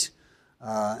right.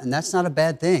 And that's not a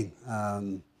bad thing.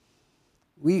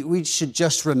 We should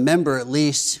just remember, at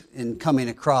least in coming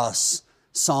across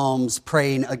Psalms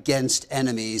praying against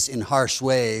enemies in harsh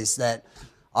ways, that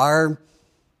our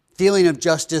feeling of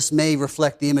justice may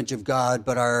reflect the image of God,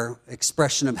 but our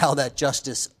expression of how that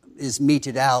justice is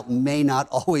meted out may not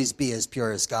always be as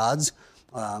pure as God's.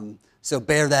 So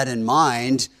bear that in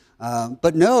mind.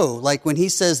 But no, like when he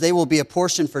says they will be a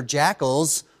portion for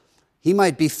jackals, he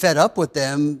might be fed up with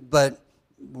them, but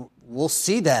we'll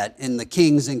see that in the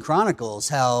Kings and Chronicles,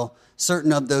 how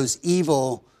certain of those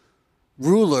evil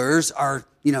rulers are,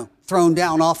 thrown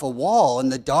down off a wall,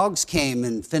 and the dogs came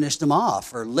and finished them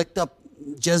off, or licked up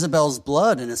Jezebel's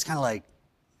blood, and it's kind of like,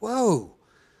 whoa,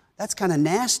 that's kind of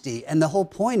nasty. And the whole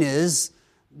point is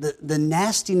the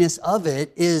nastiness of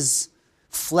it is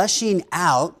fleshing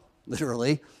out,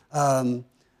 literally, the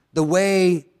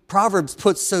way Proverbs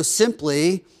puts so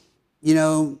simply,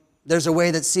 there's a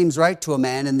way that seems right to a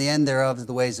man, and the end thereof is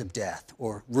the ways of death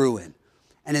or ruin.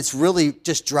 And it's really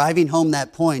just driving home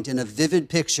that point in a vivid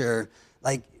picture,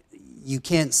 like you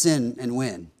can't sin and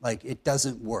win. Like it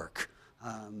doesn't work.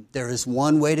 There is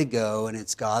one way to go, and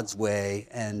it's God's way.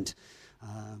 And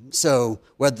so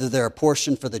whether they're a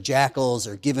portion for the jackals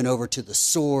or given over to the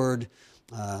sword,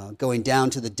 going down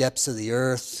to the depths of the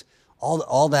earth,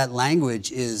 all that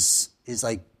language is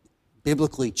like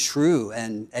biblically true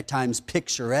and at times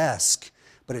picturesque,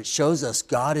 but it shows us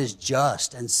God is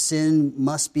just and sin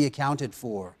must be accounted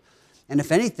for. And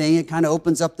if anything, it kind of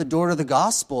opens up the door to the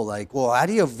gospel, like, well, how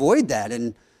do you avoid that?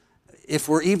 And if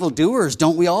we're evildoers,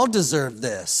 don't we all deserve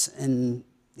this? And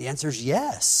the answer is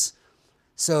yes.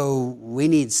 So we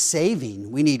need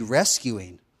saving, we need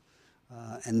rescuing,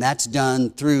 and that's done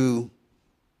through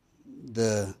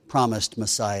the promised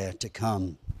Messiah to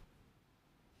come.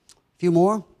 A few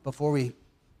more before we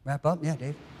wrap up. Yeah,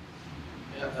 Dave?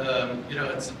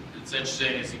 Yeah, it's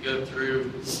interesting as you go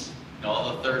through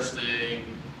all the thirsting,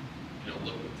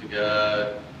 looking to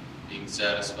God, being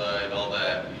satisfied, all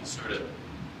that.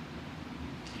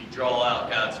 You draw out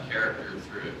God's character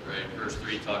through it, right? Verse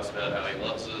 3 talks about how he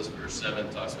loves us. Verse 7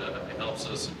 talks about how he helps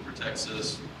us and protects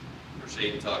us. Verse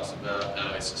 8 talks about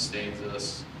how he sustains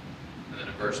us. And then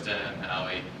in verse 10, how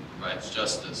he provides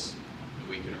justice that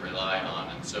we can rely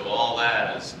on. And so all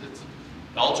that it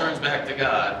all turns back to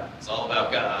God. It's all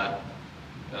about God.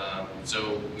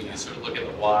 So we can sort of look at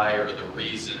the why or the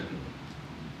reason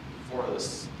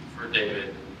for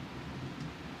David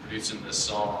producing this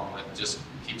psalm. It just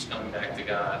keeps coming back to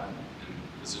God. And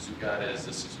this is who God is.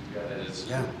 This is who God is.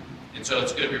 Yeah. And so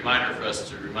it's a good reminder for us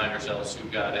to remind ourselves who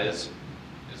God is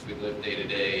as we live day to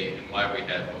day and why we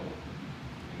have hope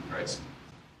in Christ.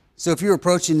 So if you were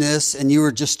approaching this and you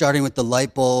were just starting with the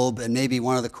light bulb, and maybe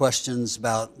one of the questions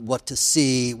about what to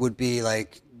see would be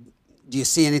like, do you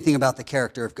see anything about the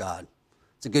character of God?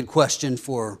 It's a good question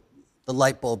for the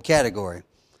light bulb category.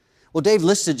 Well, Dave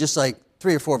listed just like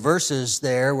 3 or 4 verses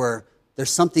there where there's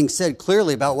something said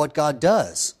clearly about what God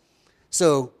does.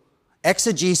 So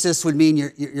Exegesis would mean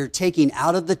you're taking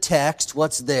out of the text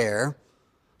what's there.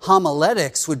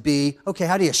 Homiletics would be, okay,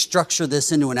 how do you structure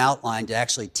this into an outline to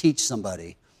actually teach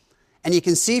somebody? And you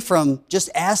can see from just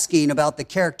asking about the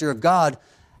character of God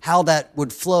how that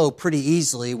would flow pretty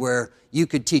easily, where you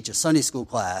could teach a Sunday school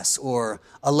class or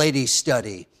a ladies'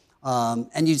 study.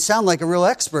 And you'd sound like a real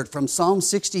expert from Psalm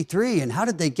 63. And how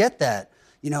did they get that?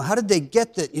 How did they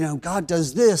get that, God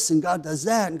does this and God does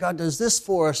that and God does this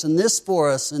for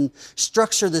us and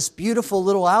structure this beautiful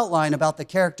little outline about the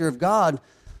character of God,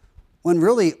 when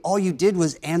really all you did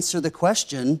was answer the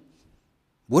question,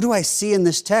 what do I see in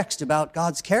this text about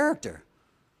God's character?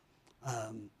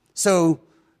 So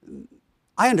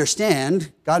I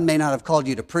understand God may not have called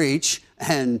you to preach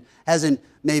and hasn't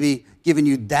maybe given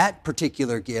you that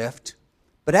particular gift,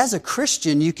 but as a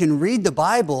Christian, you can read the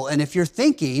Bible, and if you're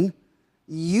thinking,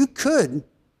 you could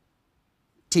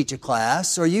teach a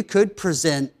class, or you could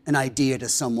present an idea to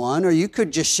someone, or you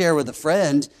could just share with a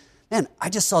friend, man, I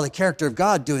just saw the character of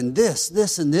God doing this,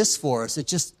 and this for us. It's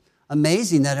just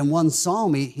amazing that in one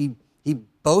psalm, he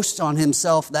boasts on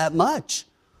himself that much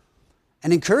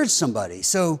and encourage somebody.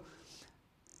 So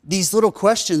these little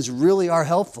questions really are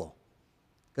helpful.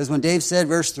 Because when Dave said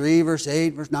verse 3, verse 8,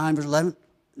 verse 9, verse 11,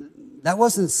 that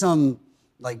wasn't some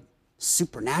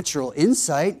supernatural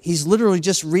insight. He's literally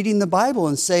just reading the Bible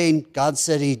and saying, God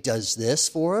said he does this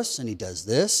for us and he does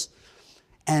this.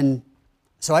 And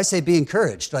so I say be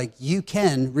encouraged. You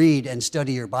can read and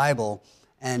study your Bible,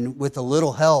 and with a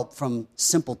little help from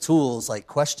simple tools like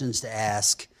questions to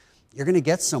ask, you're going to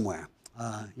get somewhere.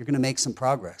 You're going to make some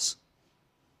progress.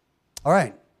 All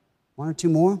right, one or two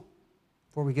more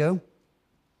before we go.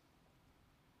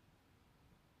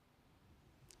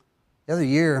 The other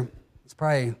year, it's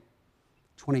probably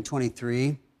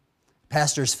 2023,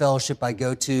 Pastors Fellowship I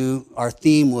go to, our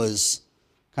theme was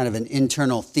kind of an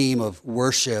internal theme of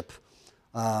worship.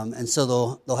 And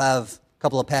so they'll have a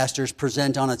couple of pastors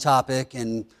present on a topic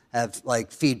and have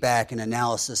feedback and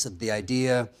analysis of the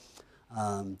idea.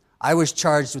 I was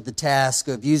charged with the task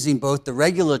of using both the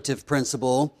regulative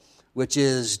principle, which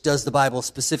is, does the Bible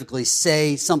specifically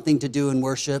say something to do in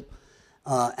worship,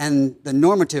 and the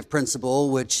normative principle,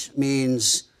 which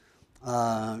means,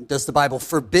 does the Bible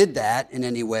forbid that in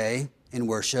any way in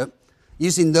worship?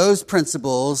 Using those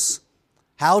principles,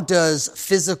 how does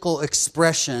physical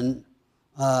expression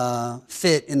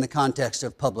fit in the context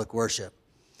of public worship?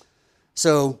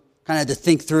 So kind of to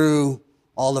think through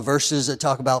all the verses that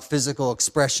talk about physical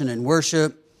expression in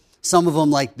worship. Some of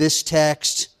them, like this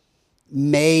text,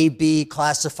 may be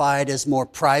classified as more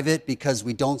private because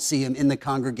we don't see him in the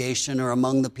congregation or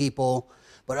among the people,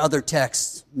 but other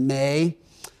texts may.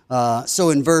 So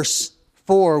in verse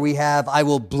 4, we have, I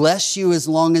will bless you as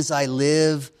long as I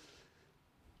live.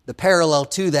 The parallel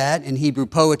to that in Hebrew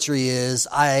poetry is,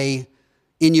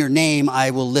 in your name,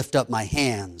 I will lift up my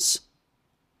hands.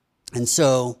 And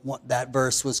so that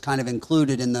verse was kind of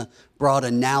included in the broad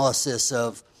analysis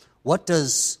of what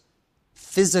does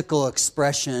physical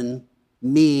expression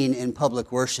mean in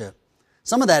public worship.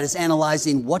 Some of that is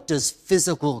analyzing what does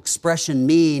physical expression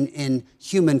mean in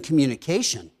human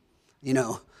communication. In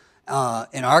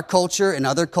our culture, in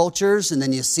other cultures, and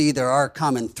then you see there are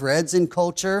common threads in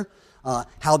culture,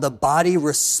 how the body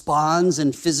responds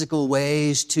in physical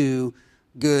ways to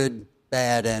good,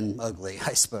 bad, and ugly,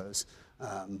 I suppose.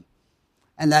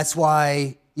 And that's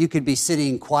why you could be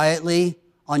sitting quietly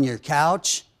on your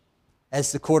couch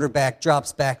as the quarterback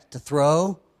drops back to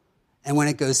throw, and when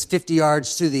it goes 50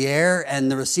 yards through the air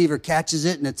and the receiver catches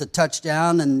it and it's a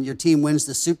touchdown and your team wins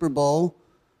the Super Bowl,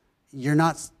 you're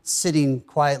not sitting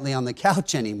quietly on the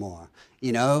couch anymore.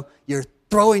 You're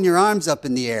throwing your arms up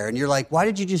in the air, and you're like, why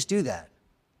did you just do that?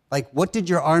 What did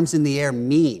your arms in the air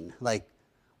mean?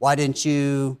 Why didn't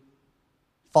you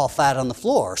fall flat on the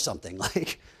floor or something?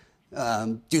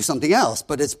 Do something else.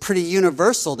 But it's pretty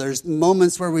universal. There's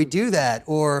moments where we do that.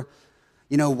 Or,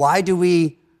 why do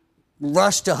we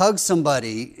rush to hug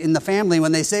somebody in the family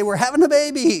when they say, we're having a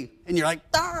baby? And you're like,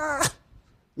 ah!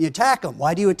 You attack them.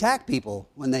 Why do you attack people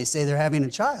when they say they're having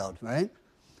a child, right?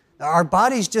 Our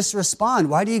bodies just respond.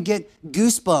 Why do you get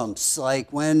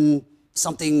goosebumps when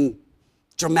something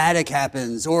dramatic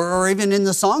happens, or even in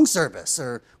the song service?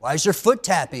 Or why is your foot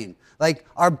tapping?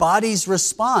 Our bodies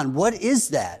respond. What is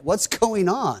that? What's going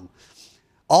on?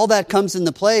 All that comes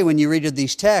into play when you read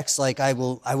these texts, I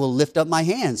will lift up my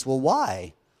hands. Well,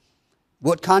 why?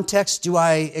 What context do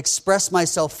I express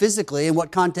myself physically, and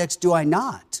what context do I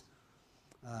not?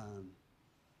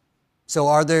 So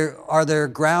are there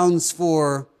grounds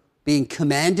for being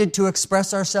commanded to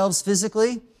express ourselves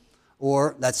physically?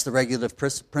 Or that's the regulative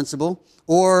principle.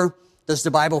 Or does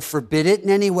the Bible forbid it in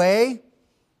any way?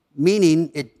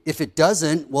 Meaning, if it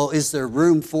doesn't, well, is there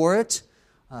room for it?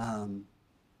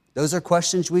 Those are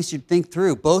questions we should think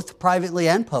through, both privately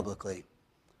and publicly.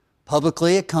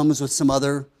 Publicly, it comes with some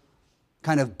other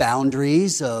kind of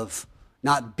boundaries of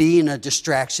not being a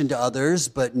distraction to others,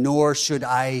 but nor should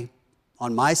I,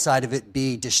 on my side of it,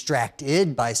 be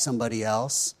distracted by somebody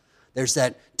else. There's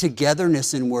that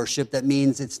togetherness in worship that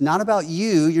means it's not about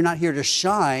you. You're not here to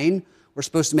shine. We're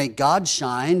supposed to make God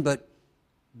shine, but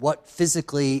what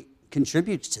physically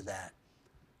contributes to that?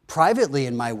 Privately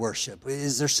in my worship,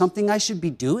 is there something I should be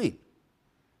doing?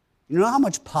 You know how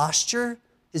much posture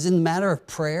is in the matter of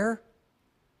prayer?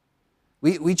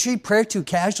 We treat prayer too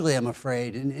casually, I'm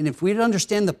afraid. And if we don't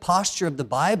understand the posture of the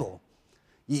Bible,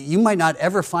 you might not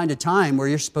ever find a time where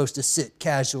you're supposed to sit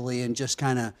casually and just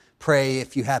kind of pray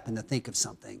if you happen to think of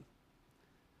something.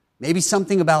 Maybe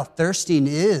something about thirsting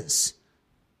is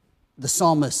the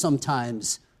psalmist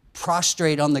sometimes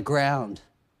prostrate on the ground.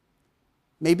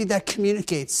 Maybe that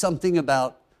communicates something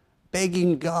about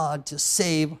begging God to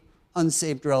save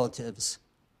unsaved relatives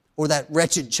or that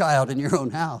wretched child in your own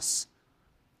house.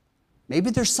 Maybe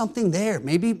there's something there.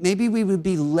 Maybe we would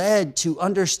be led to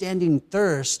understanding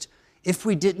thirst if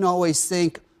we didn't always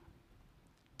think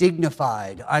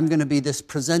dignified. I'm going to be this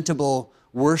presentable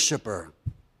worshiper.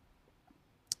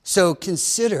 So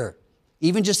consider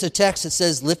even just a text that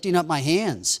says lifting up my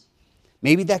hands.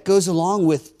 Maybe that goes along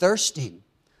with thirsting.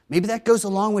 Maybe that goes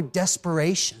along with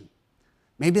desperation.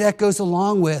 Maybe that goes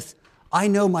along with, I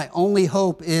know my only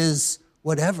hope is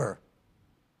whatever.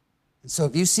 And so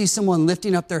if you see someone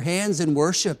lifting up their hands in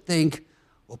worship, think,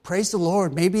 well, praise the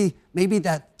Lord. Maybe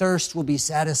that thirst will be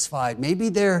satisfied. Maybe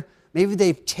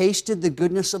they've tasted the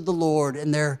goodness of the Lord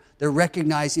and they're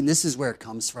recognizing this is where it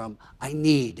comes from. I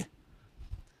need.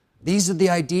 These are the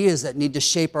ideas that need to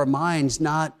shape our minds,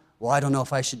 not, well, I don't know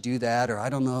if I should do that, or I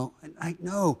don't know.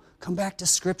 No, come back to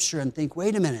Scripture and think,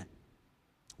 wait a minute.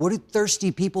 What do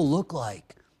thirsty people look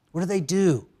like? What do they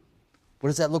do? What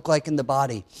does that look like in the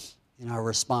body in our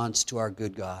response to our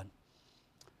good God?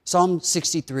 Psalm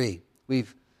 63.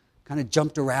 We've kind of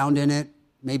jumped around in it.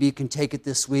 Maybe you can take it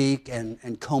this week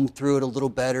and comb through it a little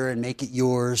better and make it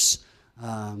yours.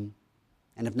 And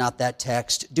if not that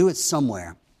text, do it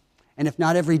somewhere. And if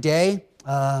not every day,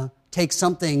 take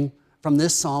something from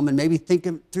this psalm and maybe think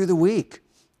it through the week.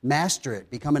 Master it.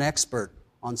 Become an expert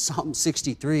on Psalm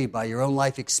 63 by your own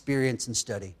life experience and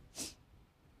study.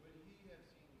 Would he have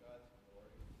seen God's glory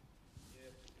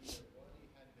if either one,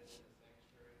 he had been in the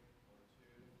sanctuary, or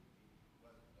two, he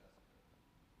wasn't desperate?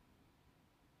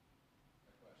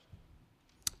 A question.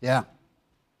 Yeah.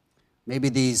 Maybe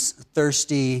these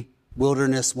thirsty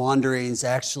wilderness wanderings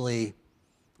actually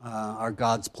are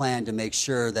God's plan to make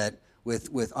sure that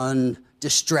with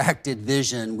undistracted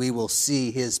vision, we will see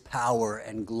his power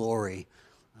and glory.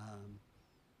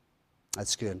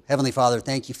 That's good. Heavenly Father,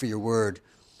 thank you for your word.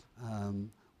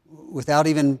 Without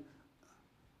even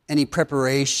any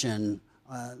preparation,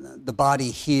 the body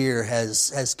here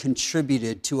has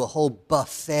contributed to a whole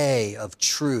buffet of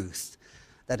truth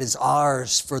that is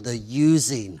ours for the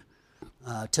using,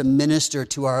 to minister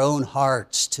to our own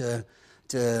hearts, to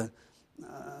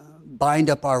bind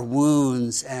up our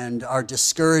wounds and our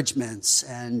discouragements,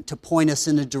 and to point us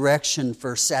in a direction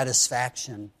for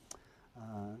satisfaction.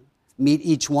 Meet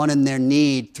each one in their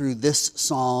need through this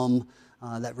psalm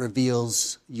that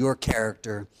reveals your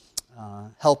character.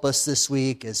 Help us this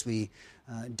week as we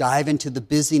dive into the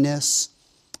busyness.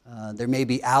 There may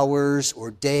be hours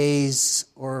or days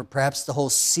or perhaps the whole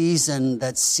season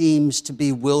that seems to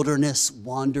be wilderness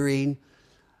wandering.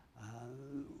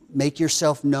 Make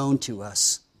yourself known to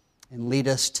us and lead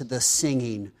us to the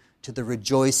singing, to the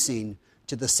rejoicing,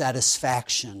 to the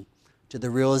satisfaction, to the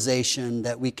realization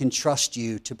that we can trust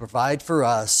you to provide for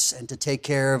us and to take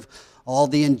care of all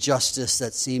the injustice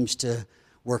that seems to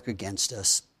work against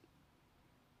us.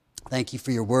 Thank you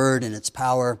for your word and its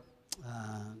power.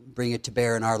 Bring it to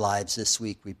bear in our lives this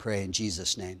week, we pray in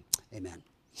Jesus' name. Amen.